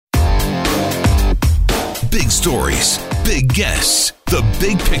stories, big guests, the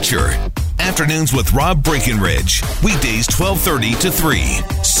big picture. Afternoons with Rob Breckenridge. Weekdays 12:30 to 3,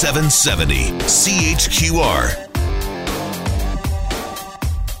 770 CHQR.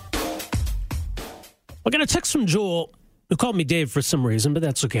 I got a text from Joel, who called me Dave for some reason, but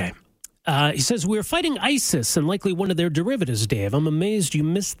that's okay. He says, we're fighting ISIS and likely one of their derivatives, Dave. I'm amazed you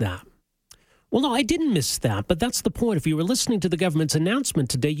missed that. Well, no, I didn't miss that, but that's the point. If you were listening to the government's announcement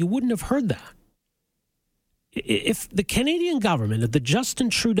today, you wouldn't have heard that. If the Canadian government, if the Justin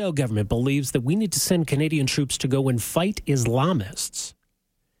Trudeau government believes that we need to send Canadian troops to go and fight Islamists,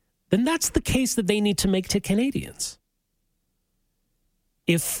 then that's the case that they need to make to Canadians.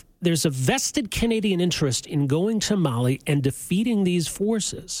 If there's a vested Canadian interest in going to Mali and defeating these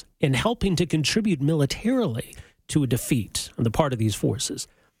forces and helping to contribute militarily to a defeat on the part of these forces,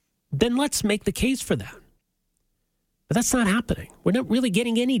 then let's make the case for that. But that's not happening. We're not really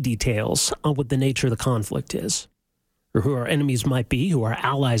getting any details on what the nature of the conflict is, or who our enemies might be, who our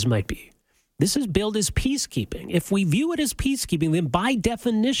allies might be. This is billed as peacekeeping. If we view it as peacekeeping, then by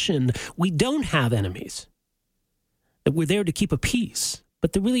definition, we don't have enemies. That we're there to keep a peace,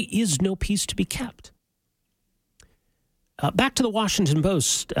 but there really is no peace to be kept. Back to the Washington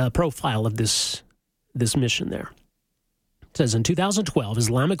Post profile of this mission there. It says, in 2012,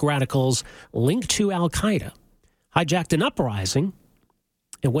 Islamic radicals linked to al-Qaeda hijacked an uprising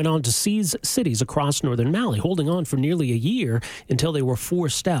and went on to seize cities across northern Mali, holding on for nearly a year until they were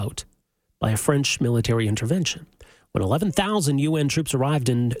forced out by a French military intervention. When 11,000 UN troops arrived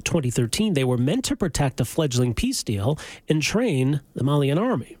in 2013, they were meant to protect a fledgling peace deal and train the Malian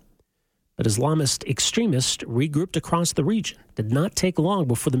army. But Islamist extremists regrouped across the region. It did not take long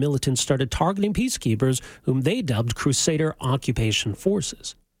before the militants started targeting peacekeepers, whom they dubbed Crusader occupation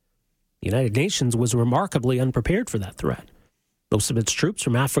forces. The United Nations was remarkably unprepared for that threat. Most of its troops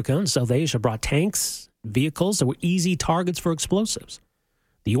from Africa and South Asia brought tanks, vehicles that were easy targets for explosives.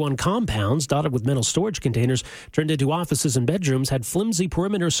 The UN compounds, dotted with metal storage containers, turned into offices and bedrooms, had flimsy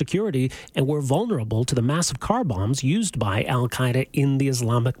perimeter security, and were vulnerable to the massive car bombs used by al-Qaeda in the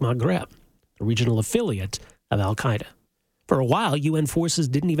Islamic Maghreb, the regional affiliate of al-Qaeda. For a while, UN forces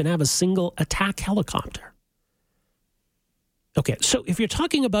didn't even have a single attack helicopter. Okay, so if you're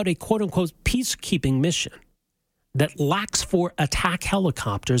talking about a quote-unquote peacekeeping mission that lacks for attack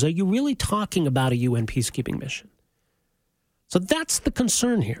helicopters, are you really talking about a UN peacekeeping mission? So that's the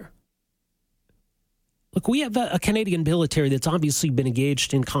concern here. Look, we have a Canadian military that's obviously been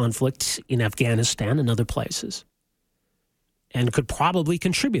engaged in conflict in Afghanistan and other places and could probably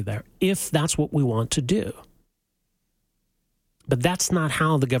contribute there if that's what we want to do. But that's not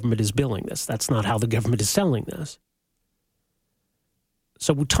how the government is billing this. That's not how the government is selling this.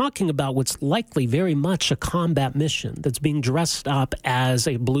 So we're talking about what's likely very much a combat mission that's being dressed up as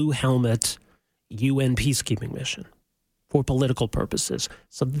a blue helmet UN peacekeeping mission for political purposes.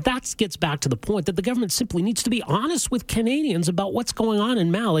 So that gets back to the point that the government simply needs to be honest with Canadians about what's going on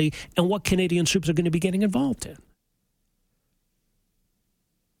in Mali and what Canadian troops are going to be getting involved in.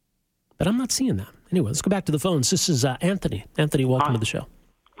 But I'm not seeing that. Anyway, let's go back to the phones. This is Anthony. Anthony, welcome to the show.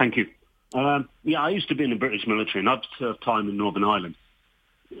 Thank you. I used to be in the British military, and I've served time in Northern Ireland.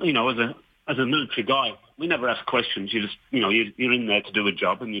 You know, as a military guy, we never ask questions. You just, you're in there to do a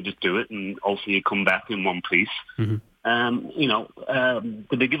job, and you just do it, and hopefully you come back in one piece. Mm-hmm.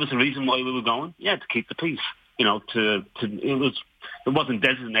 Did they give us a reason why we were going? Yeah, to keep the peace. It wasn't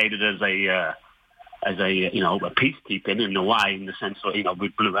designated as a peacekeeping in a way, in the sense of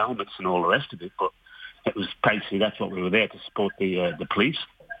with blue helmets and all the rest of it. But it was basically that's what we were there to support the police.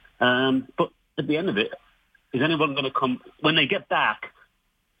 But at the end of it, is anyone going to come when they get back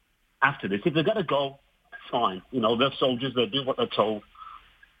after this? If they're going to go, fine. They're soldiers. They do what they're told.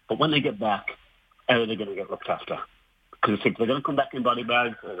 But when they get back, how are they going to get looked after? Because if they're going to come back in body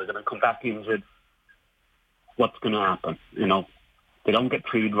bags or they're going to come back injured, what's going to happen? They don't get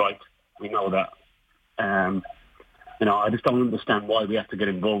treated right. We know that. I just don't understand why we have to get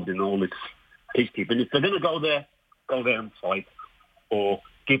involved in all this peacekeeping. If they're going to go there and fight, or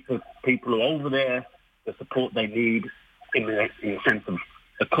give the people who are over there the support they need in the sense of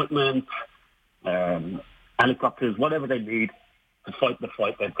equipment, helicopters, whatever they need to fight the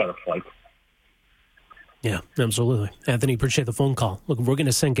fight they've got to fight. Yeah, absolutely. Anthony, appreciate the phone call. Look, if we're going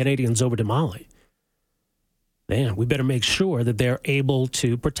to send Canadians over to Mali, man, we better make sure that they're able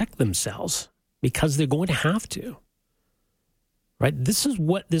to protect themselves, because they're going to have to. Right? This is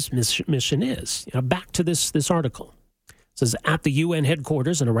what this mission is. Back to this article. It says, at the UN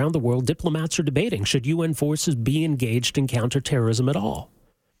headquarters and around the world, diplomats are debating, should UN forces be engaged in counterterrorism at all?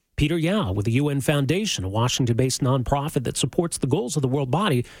 Peter Yao with the UN Foundation, a Washington-based nonprofit that supports the goals of the world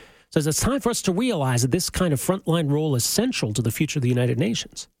body, Says it's time for us to realize that this kind of frontline role is central to the future of the United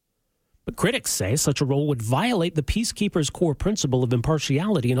Nations. But critics say such a role would violate the peacekeepers' core principle of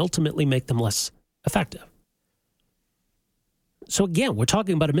impartiality and ultimately make them less effective. So again, we're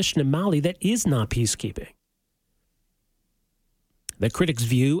talking about a mission in Mali that is not peacekeeping, that critics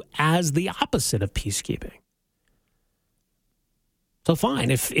view as the opposite of peacekeeping. So fine,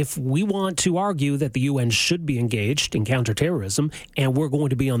 if we want to argue that the UN should be engaged in counterterrorism and we're going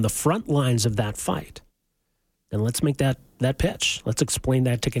to be on the front lines of that fight, then let's make that pitch. Let's explain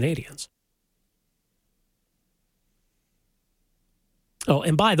that to Canadians. Oh,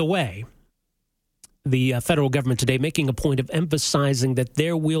 and by the way, the federal government today making a point of emphasizing that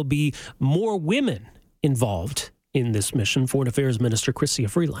there will be more women involved in this mission. Foreign Affairs Minister Chrystia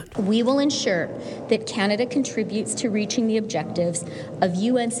Freeland. We will ensure that Canada contributes to reaching the objectives of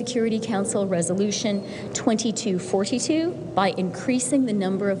UN Security Council Resolution 2242 by increasing the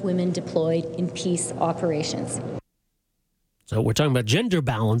number of women deployed in peace operations. So we're talking about gender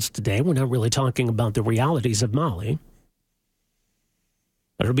balance today. We're not really talking about the realities of Mali.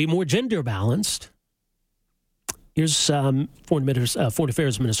 But it'll be more gender balanced. Here's Foreign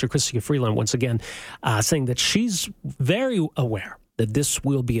Affairs Minister Chrystia Freeland once again saying that she's very aware that this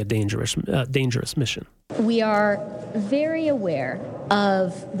will be a dangerous mission. We are very aware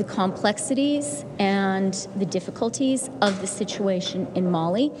of the complexities and the difficulties of the situation in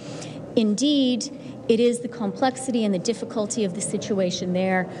Mali. Indeed, it is the complexity and the difficulty of the situation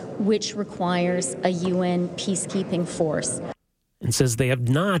there which requires a UN peacekeeping force. And says they have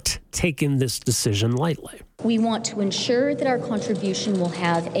not taken this decision lightly. We want to ensure that our contribution will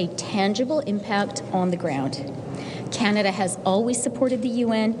have a tangible impact on the ground. Canada has always supported the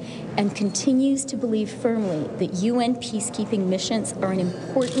UN and continues to believe firmly that UN peacekeeping missions are an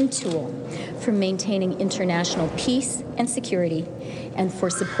important tool for maintaining international peace and security and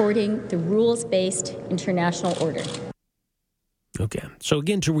for supporting the rules-based international order. Okay, so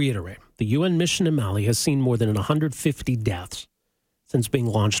again, to reiterate, the UN mission in Mali has seen more than 150 deaths since being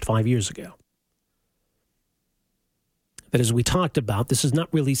launched 5 years ago. But as we talked about, this is not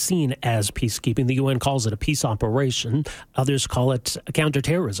really seen as peacekeeping. The UN calls it a peace operation. Others call it a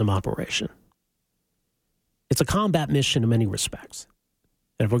counterterrorism operation. It's a combat mission in many respects.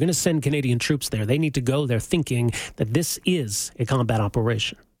 And if we're going to send Canadian troops there, they need to go there thinking that this is a combat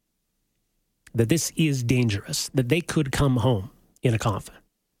operation, that this is dangerous, that they could come home in a coffin.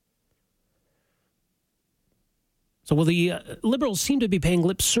 So while the Liberals seem to be paying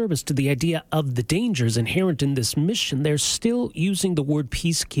lip service to the idea of the dangers inherent in this mission, they're still using the word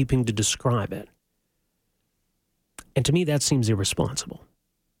peacekeeping to describe it. And to me, that seems irresponsible.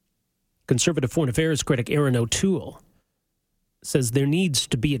 Conservative Foreign Affairs critic Erin O'Toole says there needs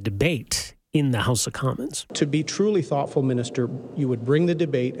to be a debate in the House of Commons. To be truly thoughtful, Minister, you would bring the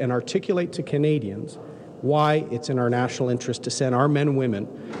debate and articulate to Canadians why it's in our national interest to send our men and women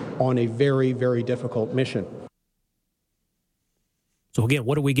on a very, very difficult mission. So again,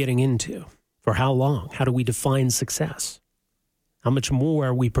 what are we getting into? For how long? How do we define success? How much more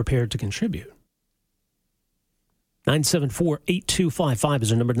are we prepared to contribute? 974-8255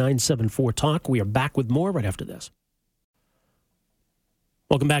 is our number, 974-TALK. We are back with more right after this.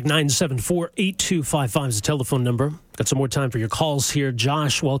 Welcome back, 974-8255 is the telephone number. Got some more time for your calls here.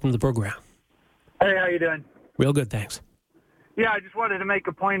 Josh, welcome to the program. Hey, how you doing? Real good, thanks. Yeah, I just wanted to make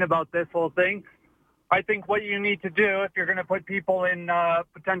a point about this whole thing. I think what you need to do if you're going to put people in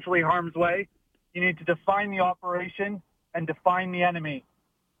potentially harm's way, you need to define the operation and define the enemy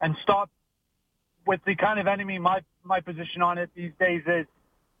and stop with the kind of enemy. My position on it these days is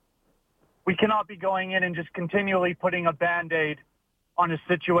we cannot be going in and just continually putting a Band-Aid on a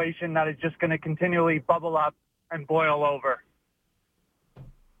situation that is just going to continually bubble up and boil over.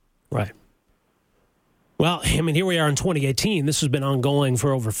 Right. Well, I mean, here we are in 2018. This has been ongoing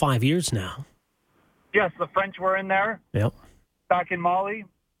for over 5 years now. Yes, the French were in there. Yep. Back in Mali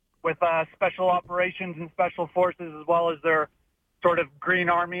with special operations and special forces as well as their sort of green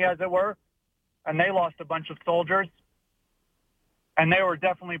army, as it were. And they lost a bunch of soldiers. And they were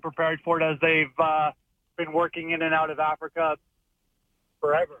definitely prepared for it as they've been working in and out of Africa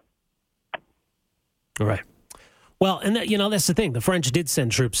forever. All right. Well, and that's the thing. The French did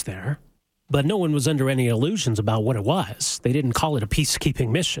send troops there, but no one was under any illusions about what it was. They didn't call it a peacekeeping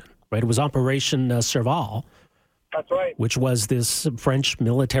mission. Right, it was Operation Serval. That's right. Which was this French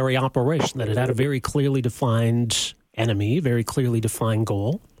military operation that had a very clearly defined enemy, very clearly defined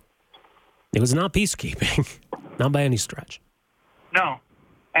goal. It was not peacekeeping, not by any stretch. No.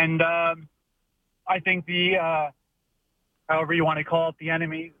 And I think the, however you want to call it, the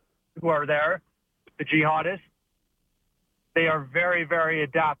enemies who are there, the jihadists, they are very, very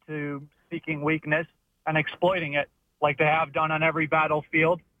adept to seeking weakness and exploiting it like they have done on every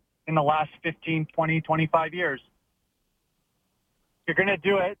battlefield in the last 15, 20, 25 years. If you're going to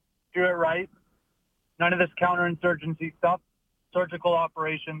do it right. None of this counterinsurgency stuff, surgical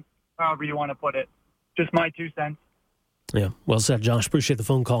operations, however you want to put it. Just my 2 cents. Yeah, well said, Josh. Appreciate the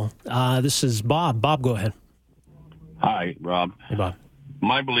phone call. This is Bob. Bob, go ahead. Hi, Rob. Hey, Bob.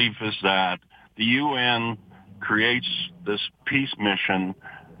 My belief is that the UN creates this peace mission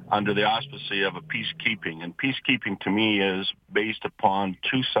under the auspices of a peacekeeping. And peacekeeping, to me, is based upon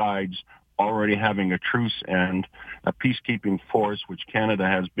two sides already having a truce, and a peacekeeping force, which Canada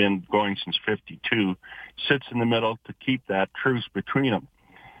has been going since 52, sits in the middle to keep that truce between them.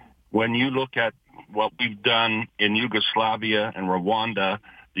 When you look at what we've done in Yugoslavia and Rwanda,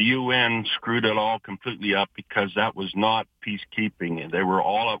 the UN screwed it all completely up because that was not peacekeeping. They were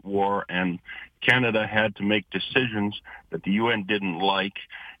all at war, and Canada had to make decisions that the UN didn't like,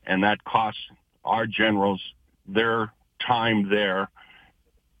 and that cost our generals their time there,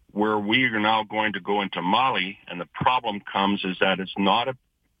 where we are now going to go into Mali. And the problem comes is that it's not a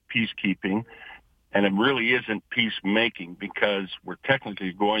peacekeeping, and it really isn't peacemaking, because we're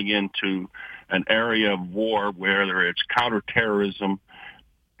technically going into an area of war, whether it's counterterrorism,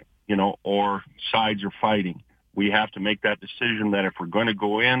 or sides are fighting. We have to make that decision that if we're going to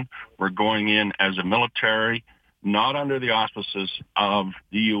go in, we're going in as a military, not under the auspices of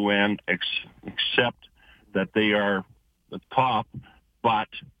the UN, except that they are the top, but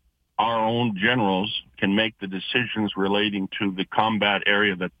our own generals can make the decisions relating to the combat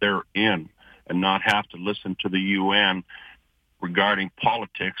area that they're in and not have to listen to the UN regarding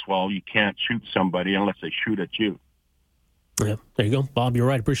politics. Well, you can't shoot somebody unless they shoot at you. Yeah, there you go. Bob, you're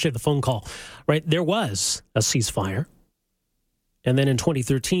right. Appreciate the phone call. Right, there was a ceasefire. And then in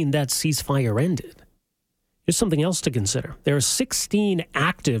 2013, that ceasefire ended. Here's something else to consider. There are 16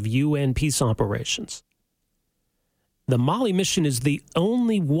 active UN peace operations. The Mali mission is the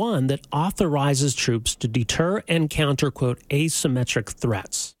only one that authorizes troops to deter and counter, quote, asymmetric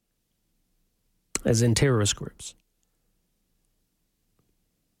threats, as in terrorist groups.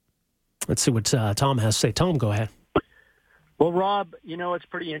 Let's see what Tom has to say. Tom, go ahead. Well, Rob, it's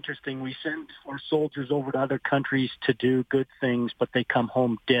pretty interesting. We send our soldiers over to other countries to do good things, but they come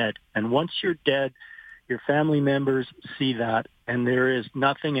home dead. And once you're dead, your family members see that, and there is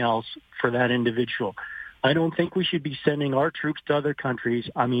nothing else for that individual. I don't think we should be sending our troops to other countries.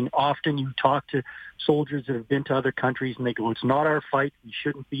 I mean, often you talk to soldiers that have been to other countries, and they go, it's not our fight. We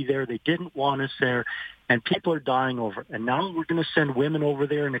shouldn't be there. They didn't want us there. And people are dying over it. And now we're going to send women over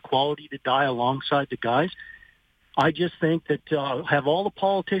there in equality to die alongside the guys. I just think that have all the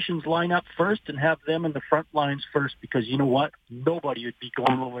politicians line up first and have them in the front lines first, because you know what? Nobody would be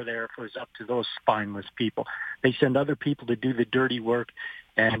going over there if it was up to those spineless people. They send other people to do the dirty work,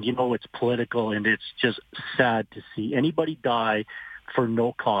 and it's political, and it's just sad to see anybody die for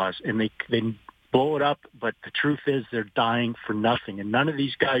no cause. And they blow it up, but the truth is they're dying for nothing. And none of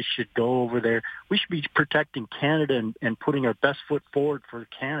these guys should go over there. We should be protecting Canada and putting our best foot forward for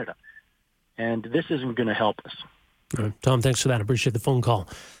Canada. And this isn't going to help us. All right. Tom, thanks for that. I appreciate the phone call.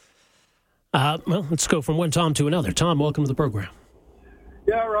 Well, let's go from one Tom to another. Tom, welcome to the program.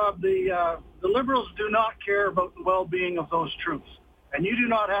 Yeah, Rob, the Liberals do not care about the well-being of those troops. And you do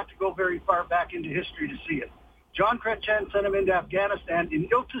not have to go very far back into history to see it. John Chrétien sent them into Afghanistan in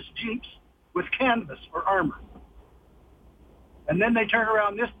Iltis Jeeps with canvas for armor. And then they turn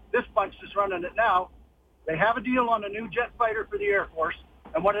around, this bunch that's running it now, they have a deal on a new jet fighter for the Air Force.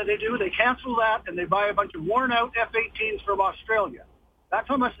 And what do? They cancel that, and they buy a bunch of worn-out F-18s from Australia. That's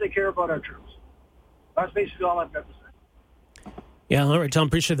how much they care about our troops. That's basically all I've got to say. Yeah, all right, Tom,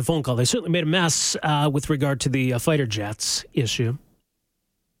 appreciate the phone call. They certainly made a mess with regard to the fighter jets issue.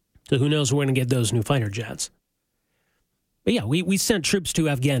 So who knows when to get those new fighter jets. But yeah, we sent troops to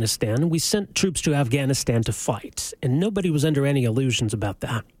Afghanistan. We sent troops to Afghanistan to fight, and nobody was under any illusions about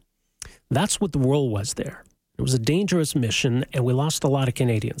that. That's what the role was there. It was a dangerous mission, and we lost a lot of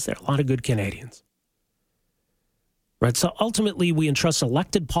Canadians there, a lot of good Canadians. Right, so ultimately we entrust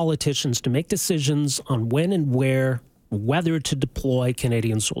elected politicians to make decisions on when and where, whether to deploy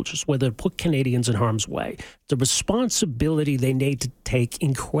Canadian soldiers, whether to put Canadians in harm's way. The responsibility they need to take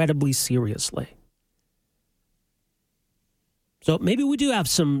incredibly seriously. So maybe we do have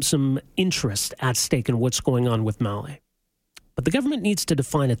some interest at stake in what's going on with Mali. But the government needs to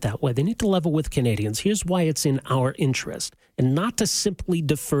define it that way. They need to level with Canadians. Here's why it's in our interest, and not to simply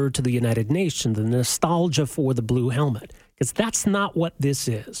defer to the United Nations, the nostalgia for the blue helmet, because that's not what this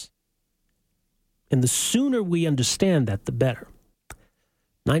is. And the sooner we understand that, the better.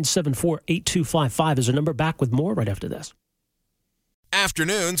 974-8255 is our number. Back with more right after this.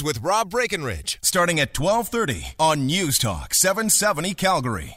 Afternoons with Rob Breckenridge, starting at 12:30 on News Talk 770 Calgary.